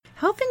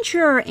Health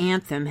insurer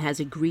Anthem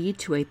has agreed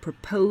to a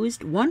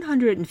proposed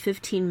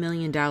 $115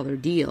 million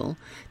deal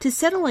to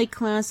settle a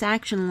class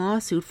action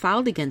lawsuit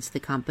filed against the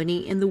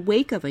company in the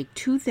wake of a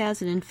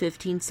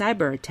 2015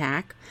 cyber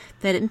attack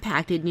that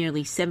impacted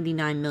nearly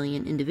 79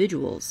 million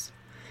individuals.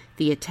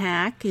 The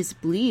attack is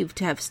believed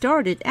to have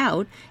started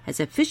out as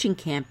a phishing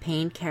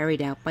campaign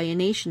carried out by a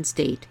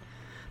nation-state.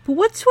 But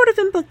what sort of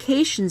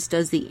implications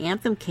does the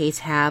Anthem case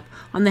have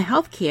on the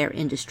healthcare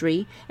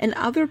industry and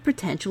other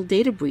potential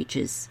data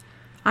breaches?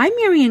 I'm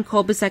Marianne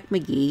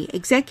Kolbasuk-McGee,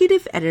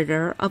 Executive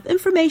Editor of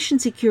Information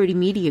Security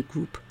Media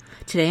Group.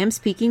 Today I'm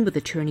speaking with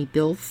attorney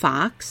Bill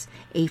Fox,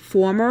 a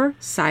former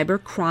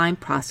cybercrime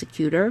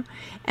prosecutor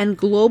and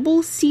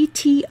global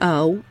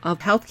CTO of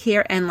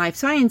healthcare and life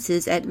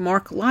sciences at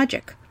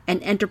MarkLogic, an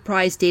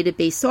enterprise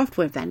database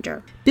software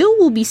vendor. Bill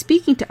will be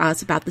speaking to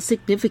us about the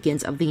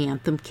significance of the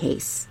Anthem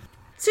case.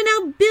 So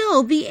now,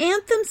 Bill, the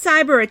Anthem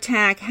cyber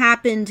attack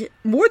happened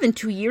more than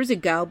 2 years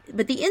ago,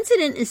 but the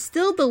incident is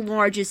still the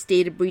largest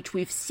data breach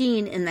we've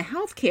seen in the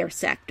healthcare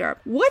sector.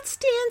 What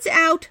stands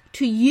out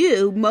to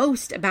you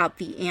most about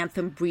the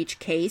Anthem breach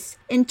case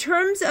in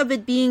terms of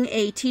it being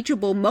a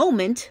teachable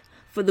moment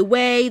for the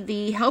way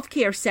the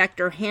healthcare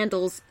sector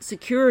handles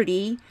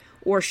security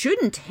or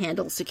shouldn't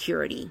handle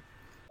security?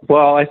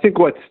 Well, I think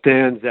what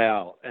stands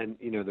out, and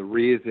the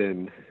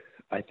reason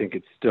I think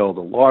it's still the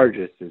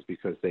largest is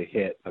because they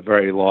hit a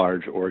very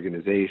large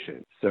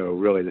organization. So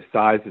really the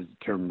size is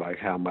determined by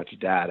how much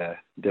data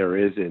there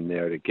is in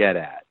there to get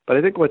at. But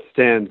I think what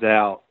stands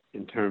out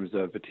in terms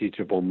of a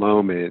teachable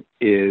moment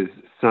is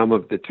some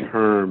of the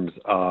terms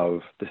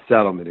of the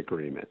settlement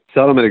agreement.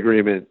 Settlement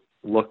agreement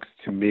looks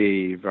to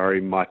me very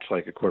much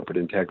like a corporate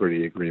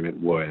integrity agreement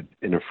would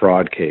in a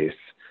fraud case,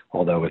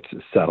 although it's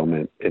a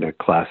settlement in a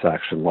class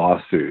action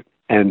lawsuit.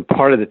 And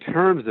part of the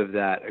terms of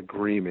that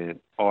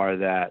agreement are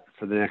that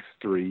for the next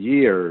 3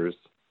 years,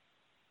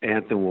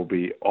 Anthem will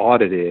be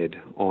audited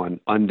on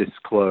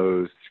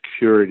undisclosed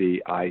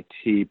security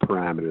IT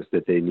parameters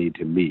that they need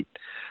to meet.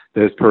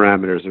 Those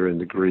parameters are in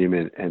the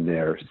agreement and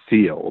they're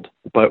sealed.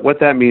 But what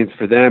that means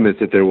for them is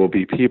that there will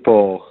be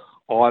people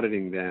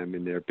auditing them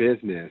in their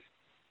business,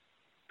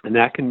 and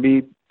that can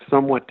be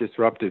somewhat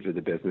disruptive to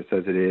the business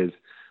as it is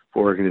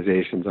for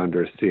organizations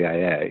under a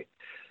CIA.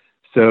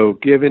 So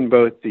given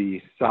both the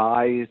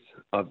size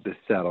of the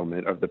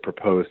settlement, of the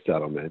proposed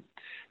settlement,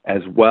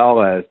 as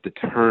well as the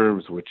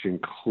terms which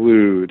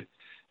include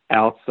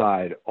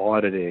outside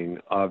auditing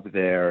of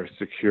their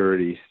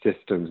security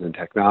systems and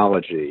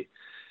technology,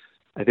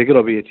 I think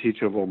it'll be a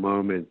teachable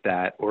moment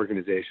that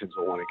organizations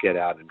will want to get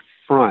out in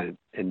front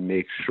and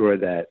make sure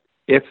that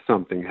if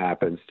something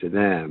happens to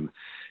them,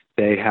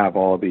 they have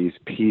all these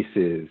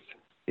pieces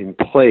in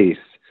place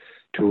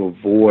to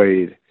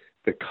avoid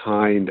the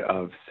kind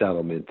of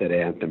settlement that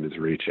Anthem is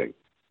reaching.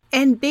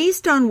 And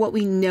based on what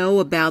we know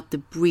about the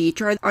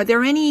breach, are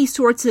there any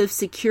sorts of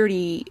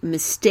security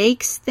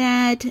mistakes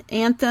that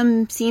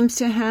Anthem seems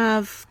to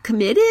have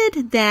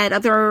committed that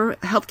other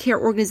healthcare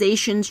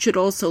organizations should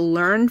also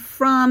learn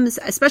from,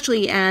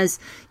 especially as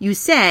you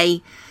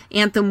say,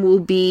 Anthem will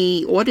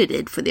be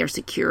audited for their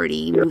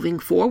security moving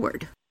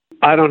forward?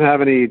 I don't have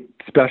any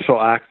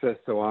special access,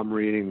 so I'm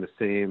reading the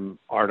same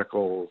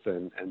articles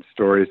and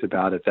stories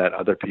about it that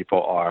other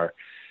people are.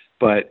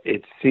 But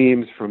it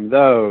seems from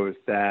those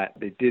that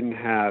they didn't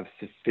have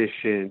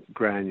sufficient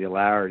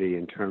granularity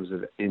in terms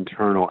of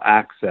internal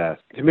access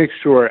to make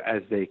sure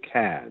as they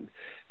can,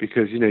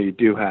 because, you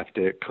do have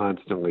to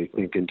constantly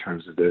think in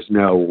terms of there's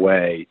no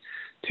way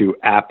to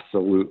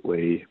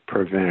absolutely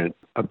prevent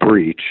a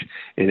breach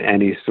in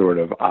any sort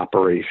of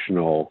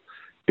operational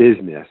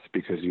business,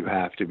 because you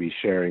have to be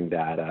sharing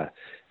data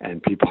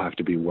and people have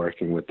to be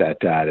working with that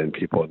data and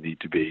people need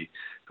to be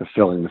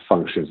fulfilling the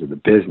functions of the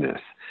business.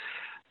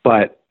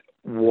 But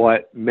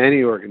what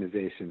many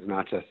organizations,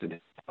 not just in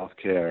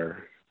healthcare,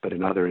 but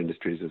in other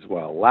industries as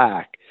well,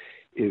 lack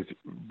is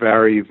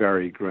very,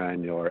 very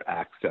granular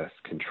access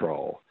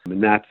control.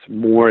 And that's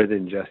more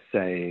than just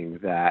saying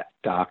that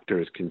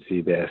doctors can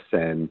see this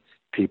and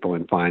people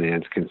in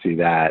finance can see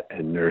that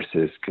and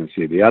nurses can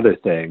see the other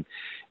thing.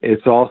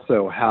 It's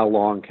also how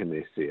long can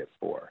they see it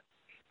for?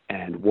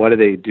 And what are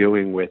they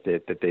doing with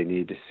it that they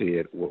need to see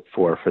it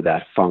for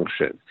that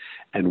function?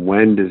 And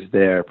when does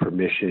their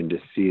permission to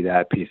see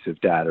that piece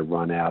of data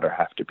run out or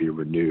have to be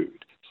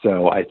renewed?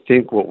 So I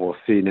think what we'll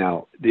see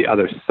now, the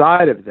other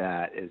side of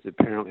that is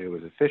apparently it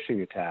was a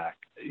phishing attack.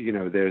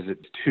 There's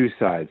two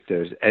sides.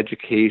 There's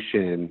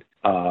education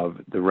of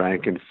the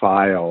rank and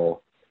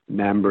file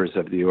members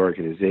of the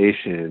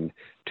organization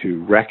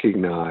to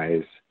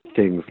recognize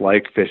things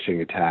like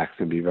phishing attacks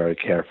and be very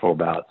careful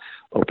about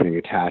opening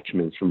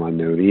attachments from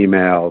unknown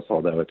emails,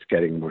 although it's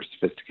getting more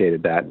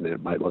sophisticated and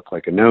it might look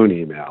like a known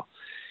email.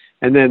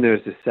 And then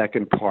there's the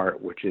second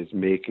part, which is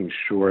making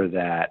sure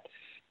that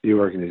the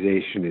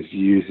organization is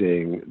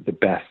using the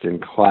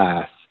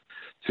best-in-class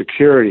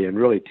security and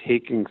really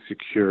taking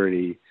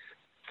security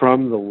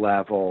from the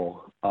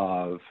level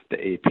of the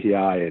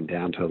API and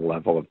down to the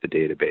level of the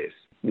database.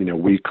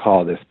 We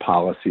call this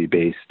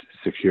policy-based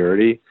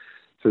security.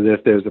 So that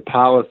if there's a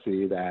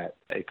policy that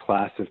a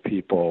class of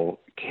people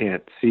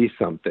can't see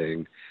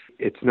something,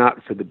 it's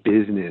not for the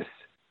business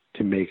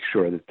to make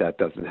sure that that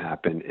doesn't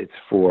happen. It's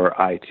for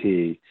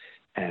IT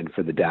and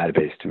for the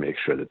database to make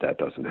sure that that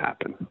doesn't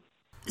happen.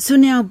 So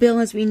now, Bill,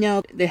 as we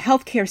know, the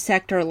healthcare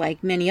sector,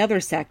 like many other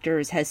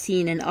sectors, has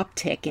seen an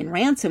uptick in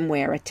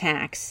ransomware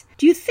attacks.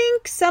 Do you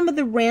think some of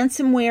the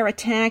ransomware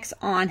attacks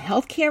on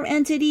healthcare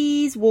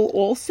entities will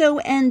also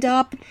end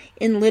up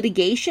in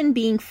litigation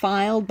being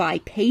filed by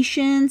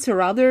patients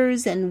or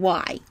others, and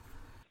why?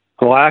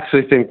 Well, I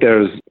actually think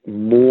there's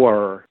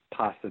more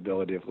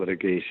possibility of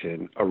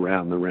litigation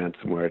around the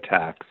ransomware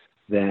attacks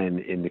than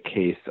in the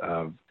case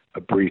of a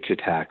breach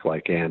attack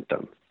like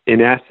Anthem. In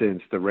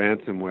essence, the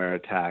ransomware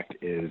attack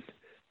is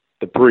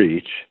the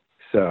breach.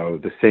 So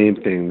the same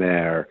thing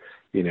there,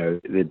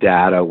 the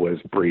data was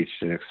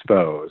breached and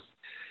exposed.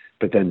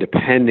 But then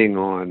depending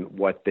on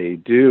what they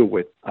do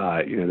with,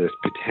 there's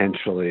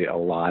potentially a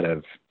lot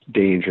of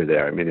danger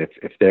there. I mean,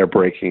 if they're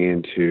breaking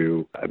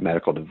into a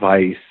medical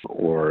device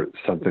or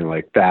something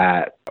like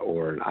that,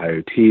 or an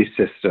IoT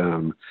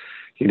system,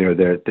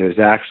 there's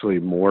actually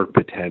more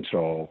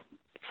potential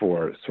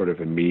for sort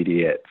of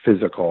immediate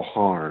physical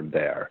harm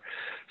there.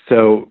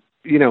 So,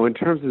 in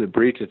terms of the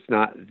breach, it's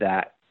not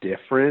that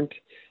different.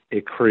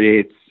 It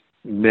creates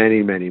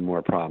many, many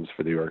more problems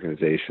for the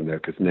organization there,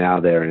 because now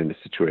they're in a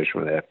situation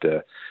where they have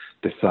to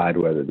decide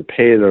whether to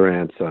pay the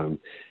ransom.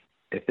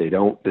 If they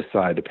don't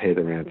decide to pay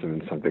the ransom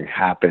and something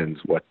happens,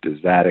 what does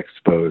that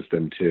expose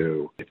them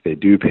to? If they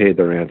do pay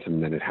the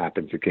ransom, then it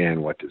happens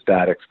again, what does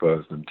that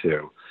expose them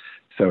to?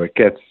 So it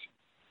gets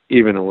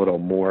even a little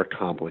more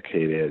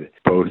complicated,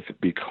 both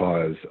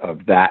because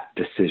of that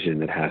decision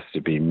that has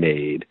to be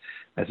made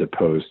as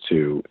opposed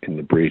to in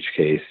the breach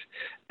case.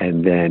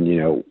 And then,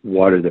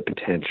 what are the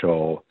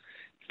potential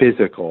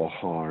physical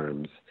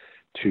harms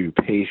to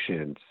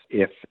patients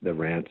if the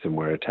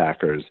ransomware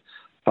attackers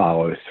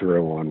follow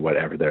through on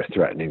whatever they're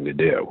threatening to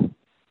do?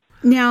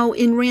 Now,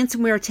 in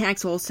ransomware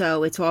attacks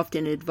also, it's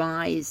often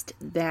advised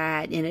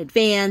that in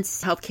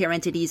advance, healthcare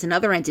entities and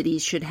other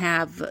entities should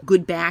have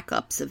good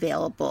backups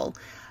available.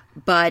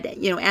 But,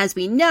 as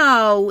we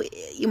know,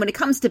 when it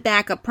comes to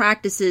backup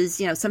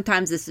practices,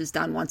 sometimes this is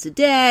done once a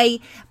day.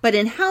 But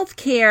in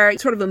healthcare,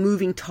 it's sort of a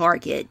moving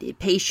target.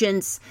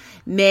 Patients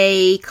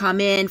may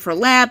come in for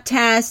lab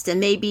tests, and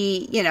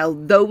maybe,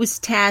 those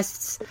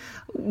tests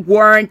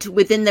weren't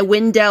within the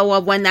window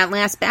of when that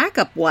last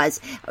backup was.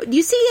 Do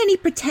you see any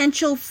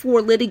potential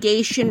for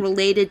litigation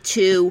related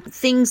to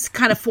things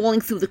kind of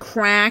falling through the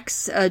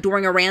cracks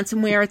during a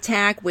ransomware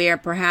attack, where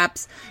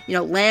perhaps,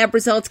 lab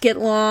results get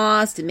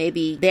lost and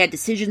maybe bad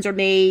decisions are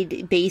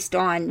made based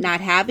on not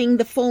having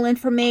the full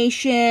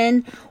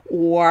information,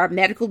 or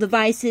medical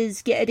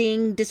devices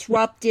getting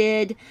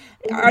disrupted?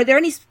 Are there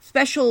any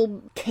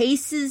special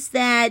cases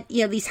that,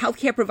 these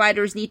healthcare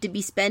providers need to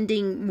be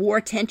spending more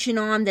attention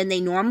on than they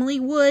normally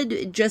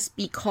would, just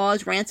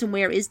because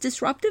ransomware is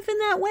disruptive in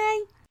that way?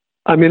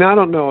 I mean, I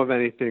don't know of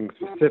anything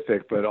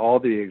specific, but all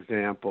the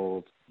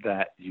examples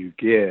that you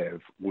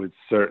give would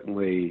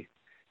certainly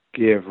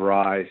give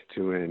rise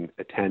to an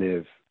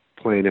attentive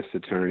plaintiff's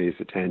attorney's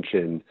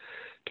attention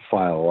to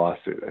file a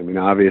lawsuit. I mean,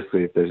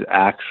 obviously, if there's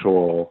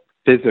actual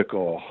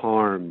physical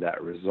harm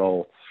that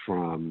results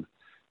from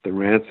the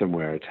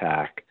ransomware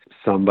attack,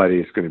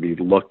 somebody's going to be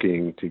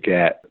looking to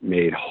get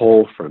made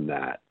whole from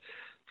that.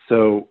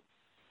 So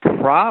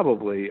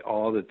probably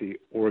all that the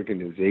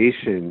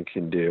organization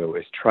can do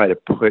is try to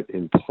put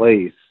in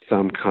place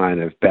some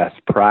kind of best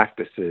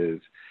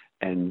practices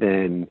and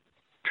then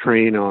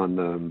train on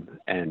them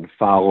and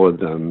follow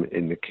them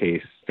in the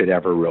case if it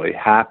ever really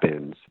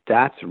happens.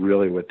 That's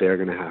really what they're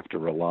going to have to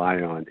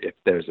rely on if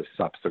there's a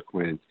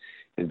subsequent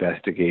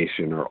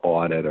investigation or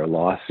audit or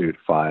lawsuit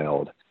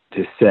filed,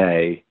 to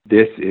say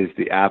this is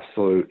the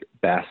absolute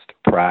best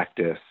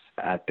practice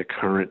at the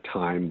current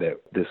time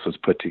that this was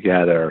put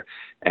together,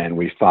 and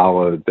we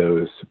followed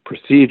those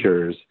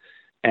procedures,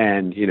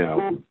 and,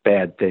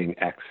 bad thing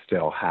X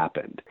still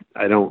happened.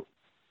 I don't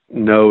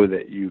know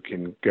that you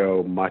can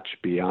go much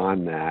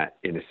beyond that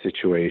in a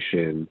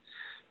situation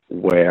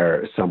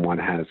where someone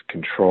has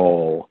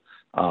control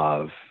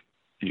of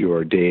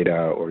your data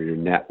or your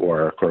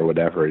network or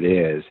whatever it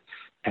is,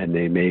 and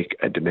they make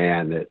a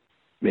demand that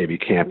maybe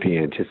can't be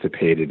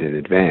anticipated in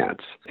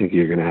advance. I think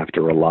you're going to have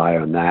to rely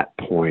on that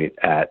point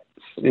at,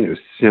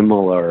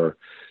 similar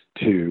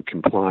to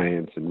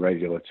compliance and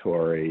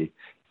regulatory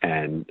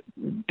and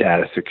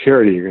data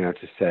security. You're going to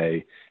have to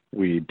say,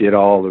 we did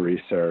all the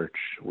research,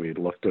 we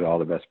looked at all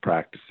the best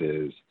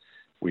practices,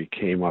 we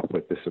came up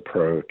with this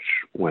approach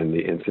when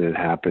the incident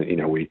happened.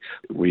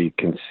 We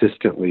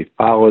consistently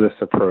follow this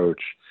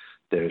approach.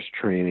 There's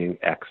training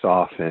X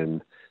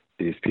often.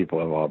 These people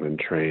have all been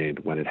trained.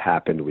 When it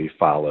happened, we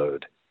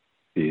followed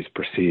these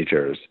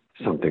procedures.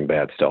 Something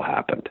bad still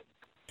happened.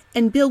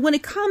 And Bill, when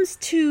it comes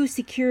to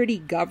security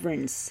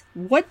governance,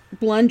 what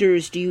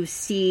blunders do you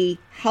see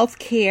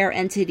healthcare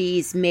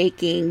entities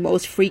making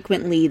most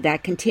frequently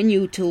that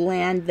continue to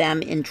land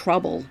them in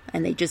trouble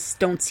and they just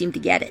don't seem to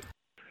get it?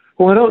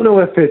 Well, I don't know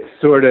if it's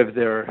sort of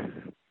their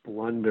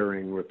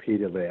blundering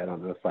repeatedly. I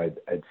don't know if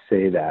I'd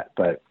say that,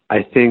 but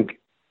I think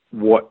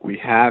what we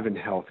have in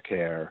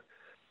healthcare,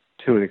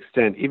 to an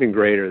extent even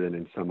greater than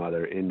in some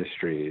other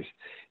industries,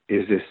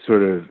 is this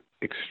sort of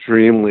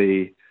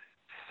extremely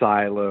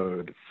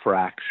siloed,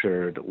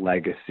 fractured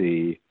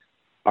legacy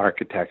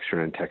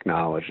architecture and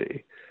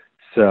technology.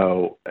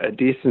 So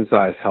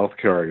decent-sized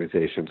healthcare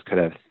organizations could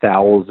have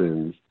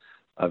thousands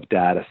of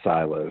data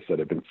silos that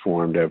have been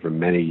formed over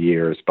many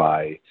years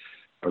by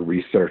a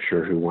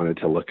researcher who wanted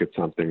to look at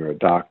something or a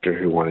doctor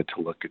who wanted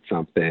to look at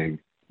something.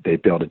 They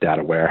build a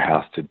data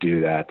warehouse to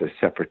do that. There's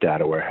separate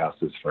data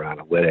warehouses for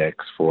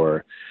analytics,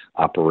 for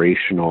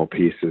operational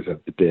pieces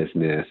of the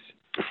business,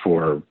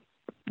 for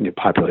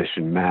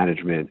population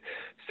management.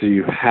 So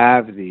you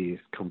have these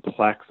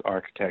complex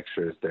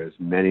architectures. There's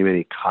many,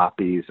 many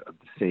copies of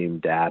the same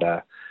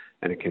data,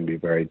 and it can be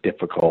very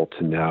difficult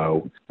to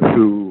know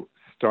who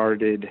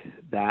started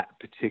that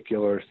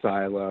particular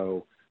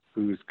silo,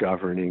 who's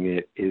governing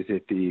it. Is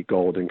it the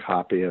golden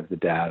copy of the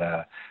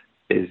data?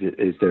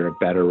 Is there a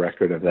better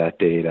record of that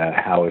data?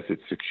 How is it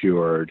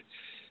secured?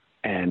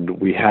 And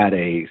we had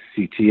a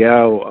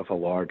CTO of a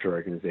large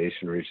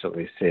organization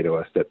recently say to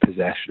us that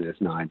possession is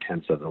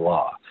 9/10 of the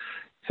law.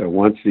 So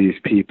once these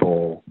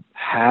people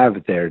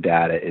have their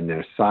data in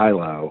their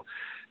silo,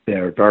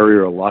 they're very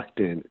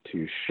reluctant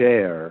to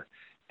share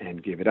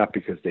and give it up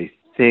because they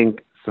think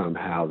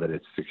somehow that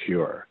it's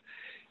secure.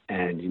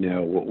 And,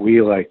 what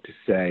we like to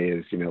say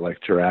is,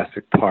 like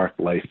Jurassic Park,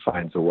 life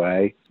finds a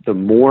way. The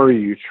more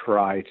you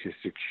try to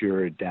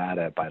secure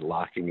data by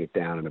locking it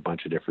down in a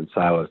bunch of different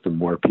silos, the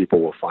more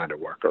people will find a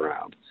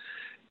workaround.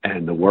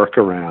 And the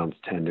workarounds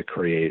tend to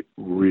create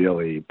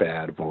really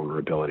bad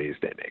vulnerabilities.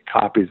 They make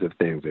copies of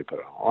things, they put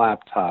it on a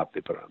laptop,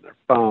 they put it on their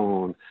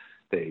phone,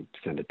 they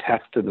send a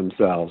text to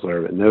themselves,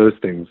 and those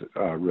things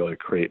really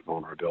create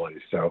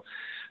vulnerabilities. So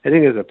I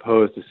think as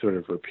opposed to sort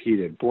of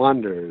repeated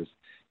blunders,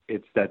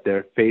 it's that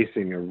they're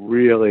facing a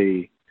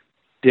really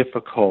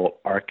difficult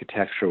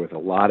architecture with a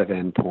lot of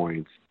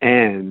endpoints.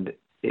 And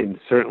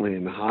certainly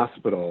in the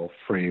hospital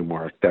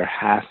framework, there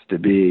has to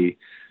be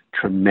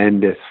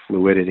tremendous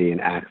fluidity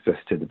and access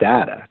to the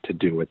data to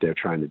do what they're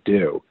trying to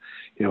do.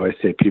 I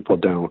say people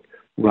don't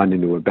run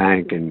into a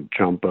bank and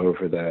jump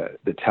over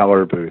the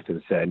teller booth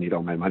and say, I need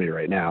all my money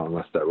right now,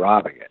 unless they're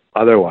robbing it.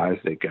 Otherwise,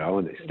 they go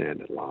and they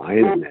stand in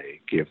line and they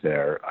give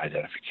their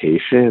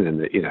identification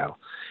and,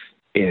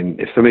 and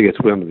if somebody gets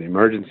wheeled into the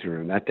emergency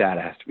room, that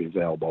data has to be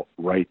available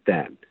right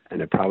then.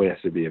 And it probably has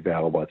to be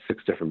available at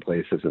 6 different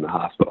places in the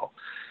hospital.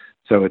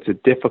 So it's a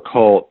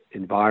difficult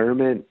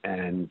environment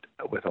and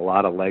with a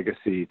lot of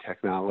legacy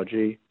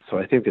technology. So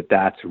I think that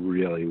that's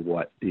really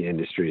what the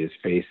industry is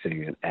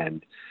facing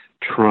and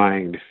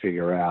trying to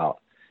figure out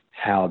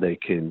how they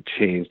can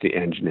change the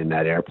engine in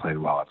that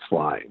airplane while it's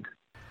flying.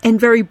 And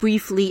very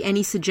briefly,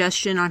 any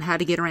suggestion on how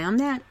to get around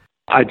that?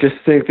 I just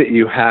think that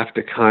you have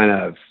to kind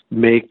of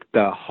make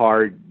the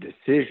hard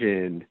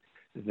decision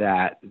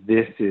that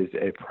this is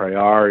a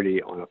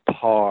priority on a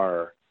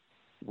par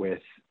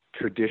with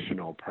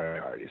traditional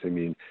priorities. I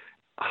mean,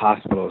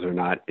 hospitals are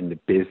not in the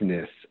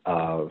business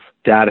of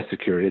data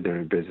security. They're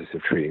in the business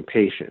of treating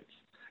patients.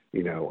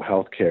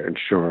 Healthcare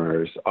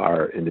insurers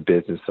are in the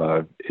business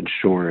of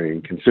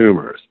insuring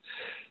consumers.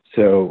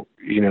 So,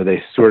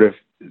 they sort of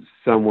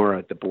somewhere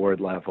at the board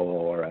level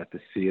or at the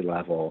C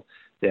level,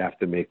 they have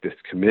to make this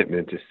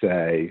commitment to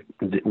say,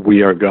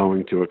 we are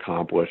going to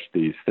accomplish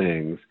these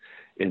things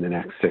in the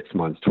next 6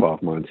 months,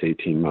 12 months,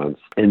 18 months,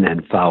 and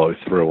then follow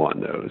through on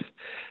those.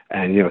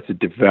 And, it's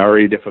a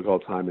very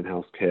difficult time in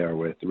healthcare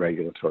with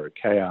regulatory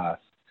chaos,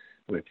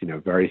 with,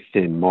 very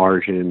thin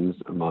margins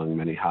among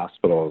many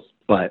hospitals.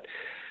 But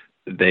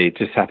they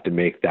just have to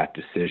make that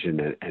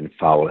decision and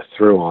follow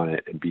through on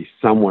it and be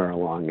somewhere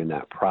along in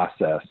that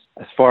process,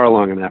 as far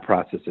along in that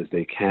process as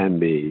they can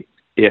be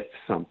if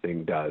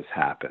something does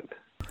happen.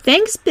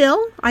 Thanks,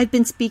 Bill. I've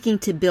been speaking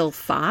to Bill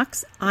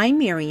Fox. I'm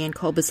Marianne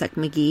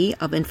Kolbasuk-McGee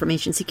of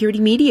Information Security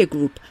Media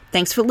Group.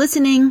 Thanks for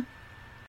listening.